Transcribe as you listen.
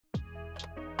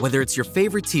Whether it's your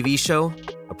favorite TV show,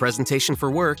 a presentation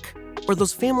for work, or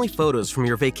those family photos from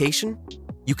your vacation,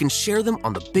 you can share them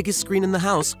on the biggest screen in the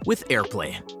house with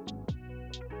AirPlay.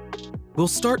 We'll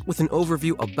start with an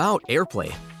overview about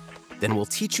AirPlay, then we'll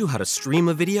teach you how to stream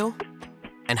a video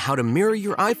and how to mirror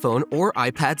your iPhone or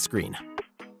iPad screen.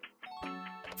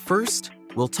 First,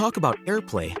 we'll talk about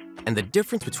AirPlay and the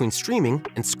difference between streaming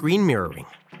and screen mirroring.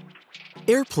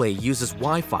 AirPlay uses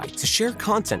Wi-Fi to share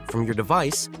content from your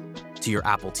device to your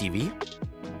Apple TV,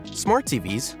 smart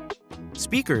TVs,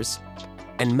 speakers,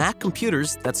 and Mac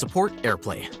computers that support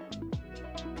AirPlay.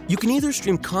 You can either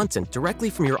stream content directly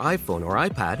from your iPhone or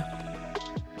iPad,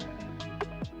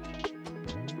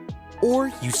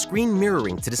 or use screen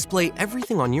mirroring to display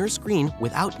everything on your screen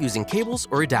without using cables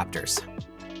or adapters.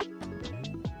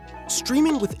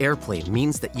 Streaming with AirPlay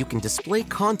means that you can display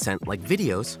content like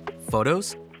videos,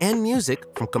 photos, and music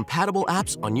from compatible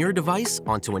apps on your device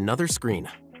onto another screen.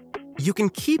 You can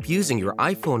keep using your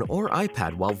iPhone or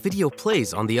iPad while video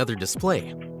plays on the other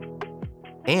display.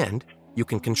 And you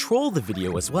can control the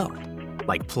video as well,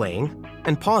 like playing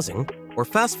and pausing, or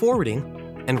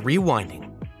fast-forwarding and rewinding.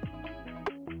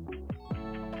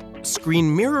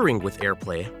 Screen mirroring with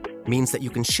AirPlay means that you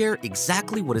can share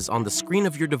exactly what is on the screen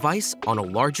of your device on a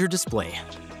larger display.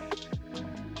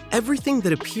 Everything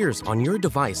that appears on your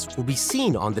device will be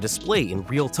seen on the display in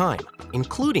real time,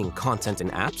 including content in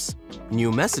apps,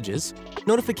 new messages,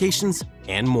 notifications,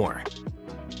 and more.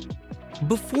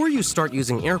 Before you start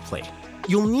using AirPlay,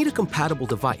 you'll need a compatible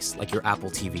device like your Apple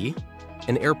TV,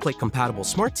 an AirPlay-compatible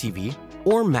smart TV,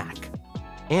 or Mac.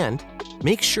 And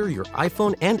make sure your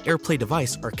iPhone and AirPlay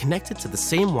device are connected to the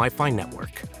same Wi-Fi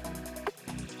network.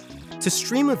 To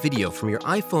stream a video from your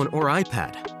iPhone or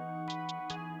iPad,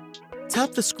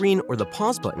 tap the screen or the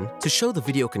pause button to show the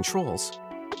video controls,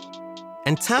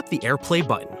 and tap the AirPlay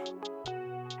button.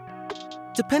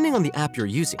 Depending on the app you're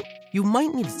using, you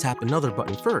might need to tap another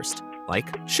button first,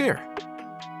 like Share.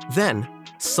 Then,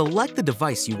 select the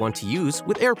device you want to use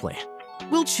with AirPlay.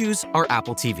 We'll choose our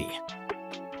Apple TV.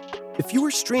 If you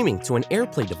are streaming to an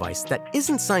AirPlay device that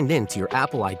isn't signed in to your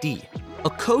Apple ID, a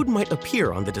code might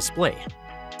appear on the display.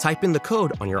 Type in the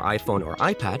code on your iPhone or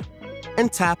iPad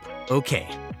and tap OK.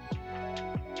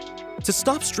 To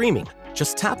stop streaming,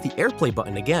 just tap the AirPlay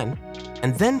button again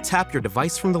and then tap your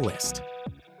device from the list.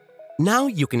 Now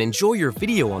you can enjoy your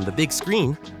video on the big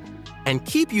screen and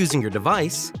keep using your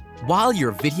device while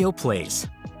your video plays.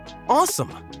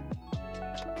 Awesome!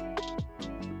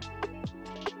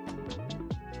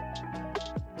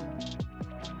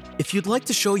 If you'd like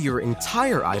to show your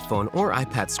entire iPhone or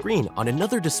iPad screen on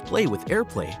another display with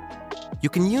AirPlay, you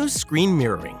can use screen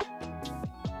mirroring.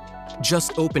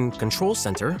 Just open Control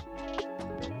Center,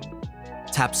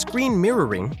 tap Screen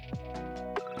Mirroring,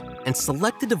 and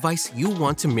select the device you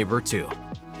want to mirror to.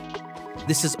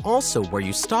 This is also where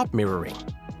you stop mirroring.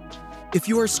 If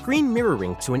you are screen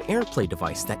mirroring to an AirPlay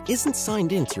device that isn't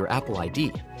signed in to your Apple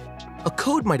ID, a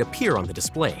code might appear on the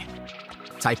display.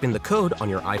 Type in the code on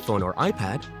your iPhone or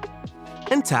iPad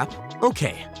and tap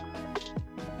OK.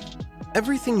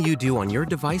 Everything you do on your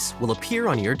device will appear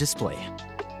on your display.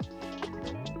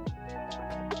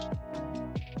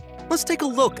 Let's take a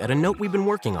look at a note we've been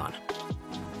working on.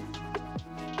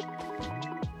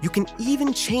 You can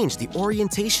even change the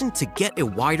orientation to get a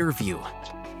wider view.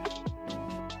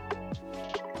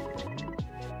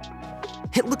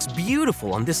 It looks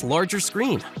beautiful on this larger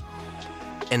screen.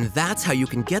 And that's how you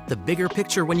can get the bigger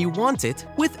picture when you want it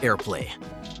with AirPlay.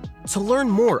 To learn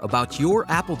more about your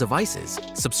Apple devices,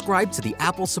 subscribe to the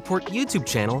Apple Support YouTube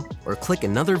channel or click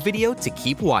another video to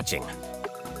keep watching.